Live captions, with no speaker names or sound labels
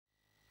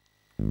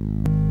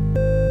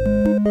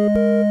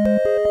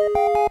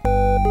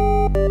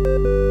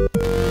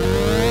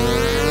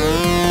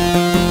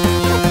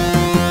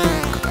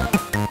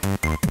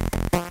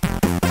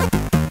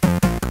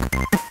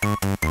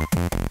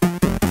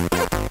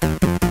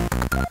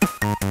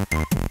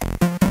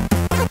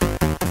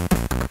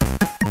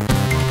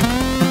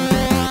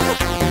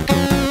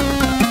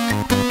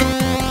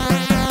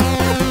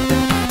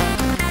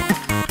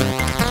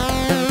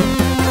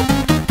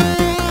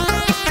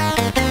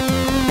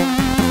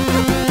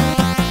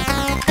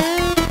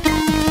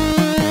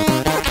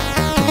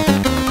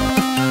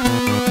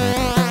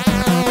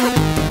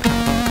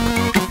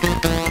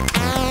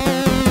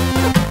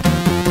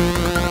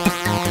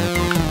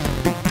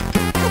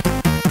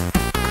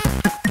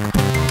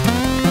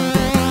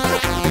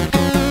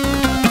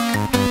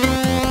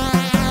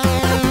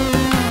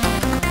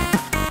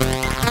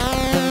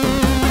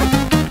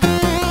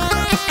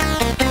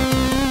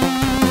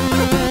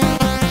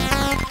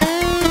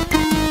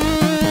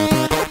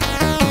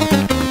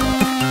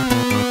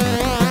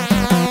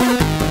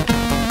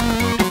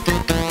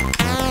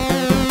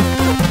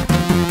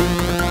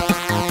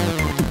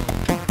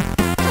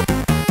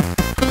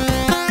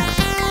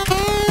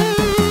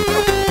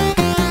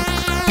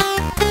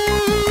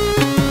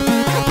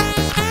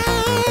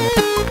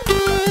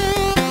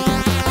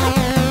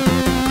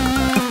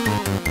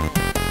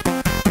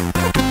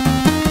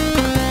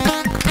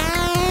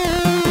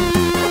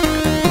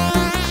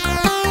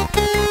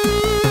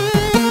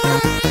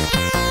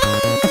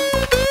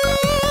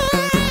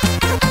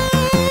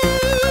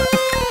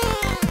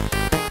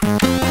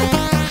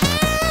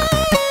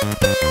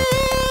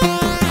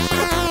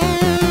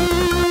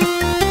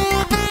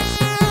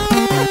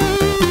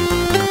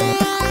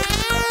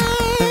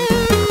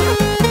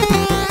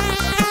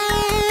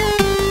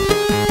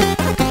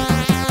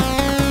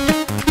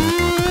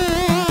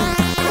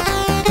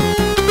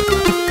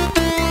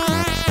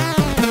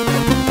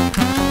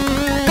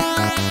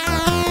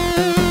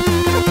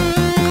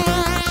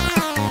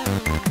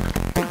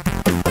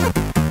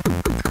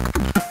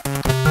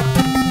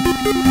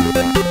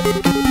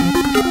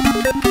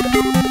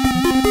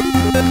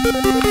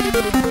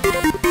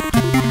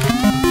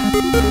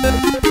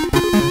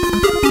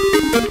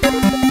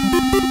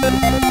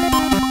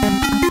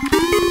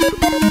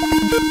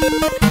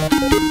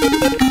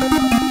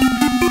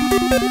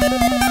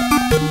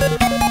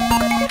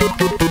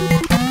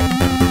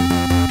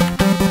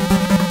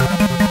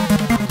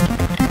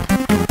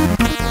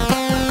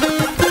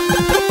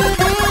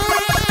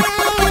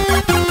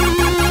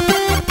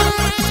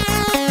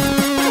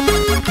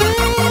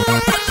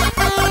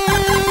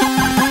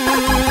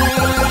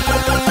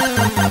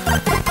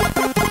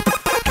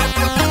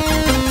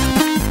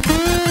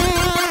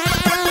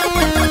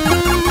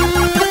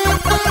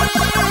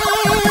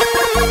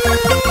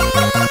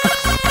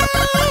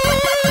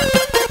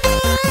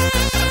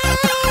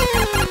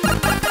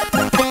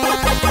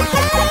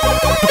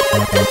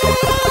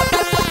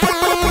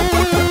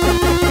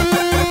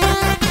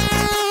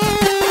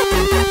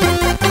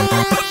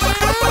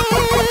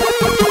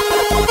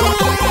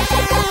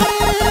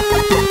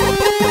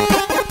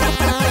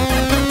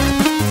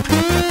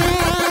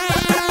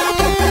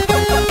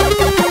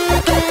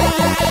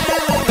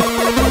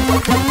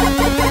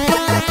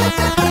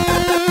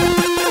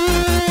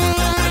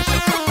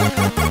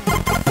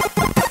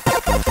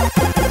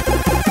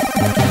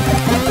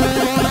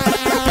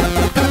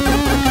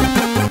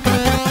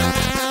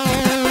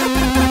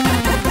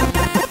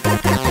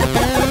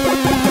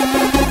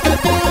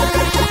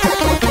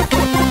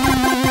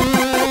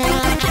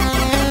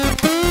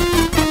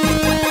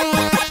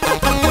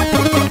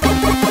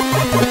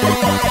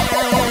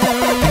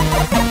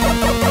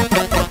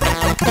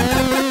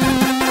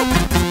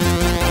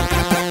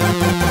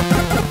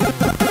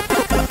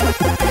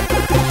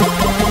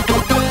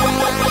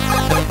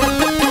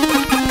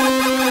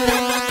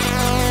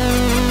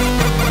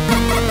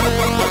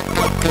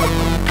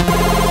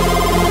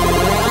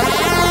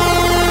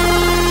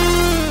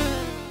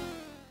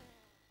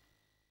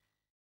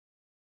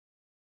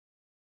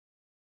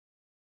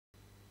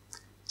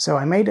So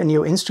I made a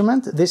new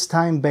instrument, this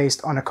time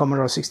based on a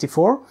Commodore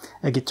 64,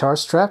 a guitar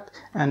strap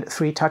and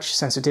 3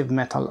 touch-sensitive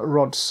metal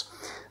rods.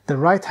 The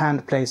right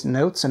hand plays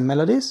notes and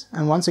melodies,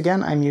 and once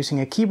again I'm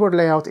using a keyboard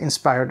layout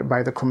inspired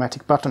by the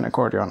chromatic button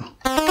accordion.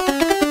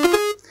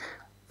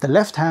 The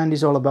left hand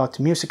is all about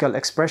musical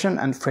expression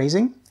and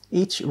phrasing.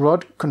 Each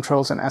rod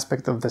controls an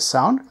aspect of the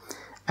sound,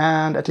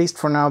 and at least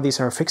for now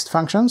these are fixed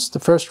functions. The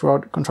first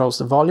rod controls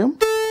the volume.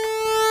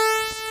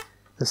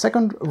 The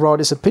second rod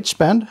is a pitch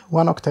bend,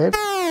 1 octave,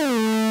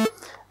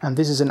 and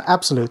this is an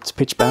absolute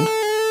pitch bend.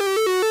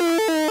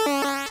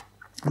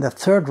 The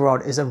third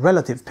rod is a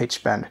relative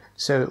pitch bend,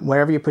 so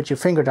wherever you put your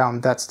finger down,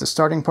 that's the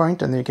starting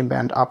point, and then you can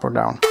bend up or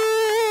down.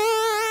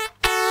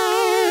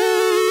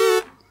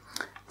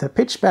 The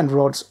pitch bend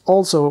rods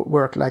also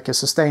work like a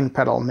sustain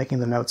pedal, making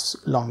the notes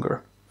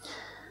longer.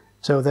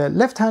 So the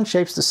left hand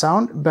shapes the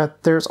sound,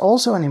 but there's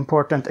also an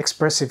important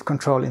expressive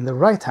control in the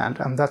right hand,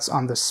 and that's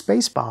on the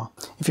space bar.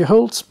 If you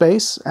hold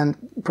space and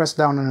press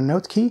down on a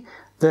note key,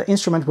 the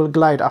instrument will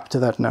glide up to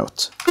that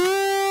note.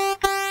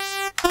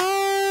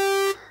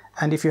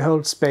 And if you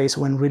hold space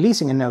when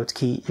releasing a note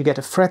key, you get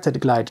a fretted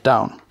glide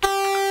down.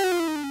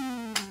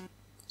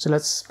 So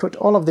let's put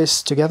all of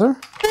this together.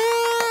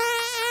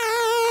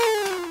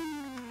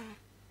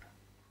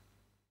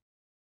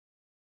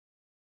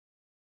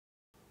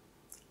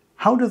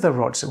 How do the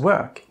rods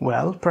work?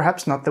 Well,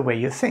 perhaps not the way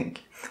you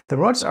think. The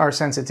rods are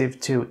sensitive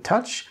to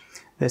touch.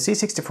 The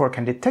C64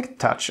 can detect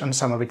touch on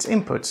some of its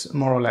inputs,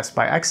 more or less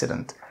by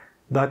accident.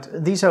 But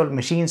these old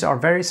machines are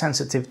very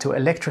sensitive to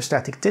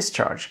electrostatic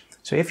discharge.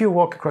 So if you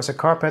walk across a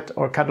carpet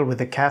or cuddle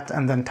with a cat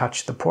and then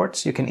touch the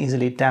ports, you can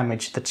easily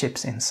damage the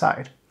chips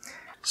inside.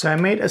 So I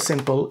made a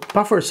simple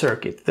buffer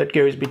circuit that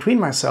goes between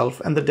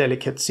myself and the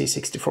delicate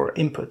C64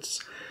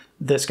 inputs.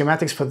 The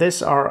schematics for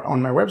this are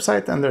on my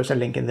website, and there's a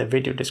link in the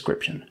video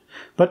description.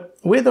 But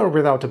with or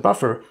without a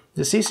buffer,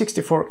 the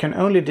C64 can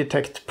only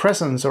detect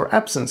presence or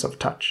absence of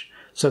touch,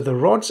 so the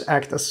rods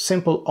act as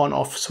simple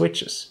on-off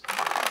switches.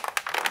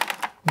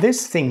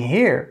 This thing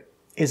here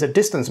is a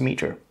distance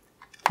meter.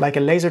 Like a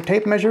laser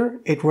tape measure,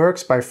 it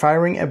works by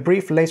firing a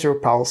brief laser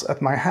pulse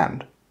at my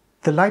hand.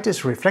 The light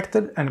is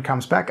reflected and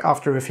comes back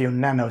after a few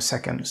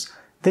nanoseconds.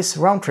 This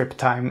round-trip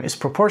time is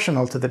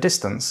proportional to the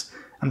distance,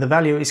 and the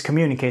value is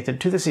communicated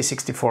to the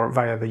C64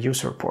 via the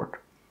user port.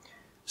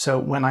 So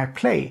when I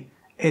play,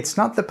 it's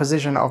not the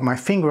position of my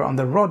finger on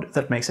the rod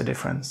that makes a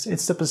difference,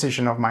 it's the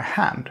position of my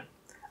hand.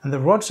 And the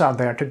rods are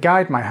there to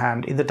guide my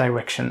hand in the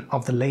direction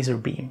of the laser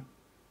beam.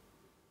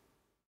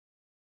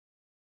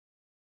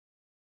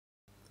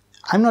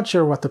 I'm not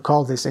sure what to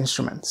call this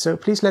instrument, so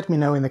please let me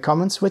know in the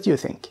comments what you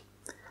think.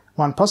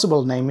 One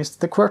possible name is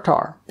the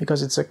QWERTAR,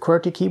 because it's a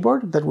QWERTY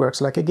keyboard that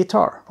works like a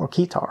guitar or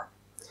keytar.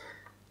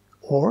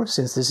 Or,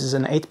 since this is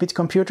an 8-bit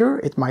computer,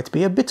 it might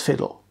be a bit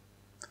fiddle.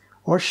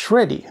 Or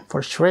Shreddy,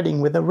 for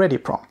shredding with a ready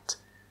prompt.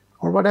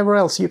 Or whatever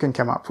else you can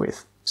come up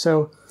with.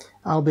 So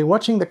I'll be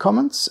watching the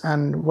comments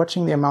and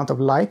watching the amount of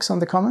likes on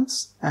the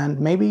comments, and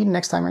maybe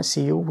next time I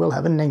see you we'll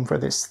have a name for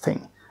this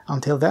thing.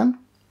 Until then,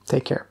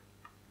 take care.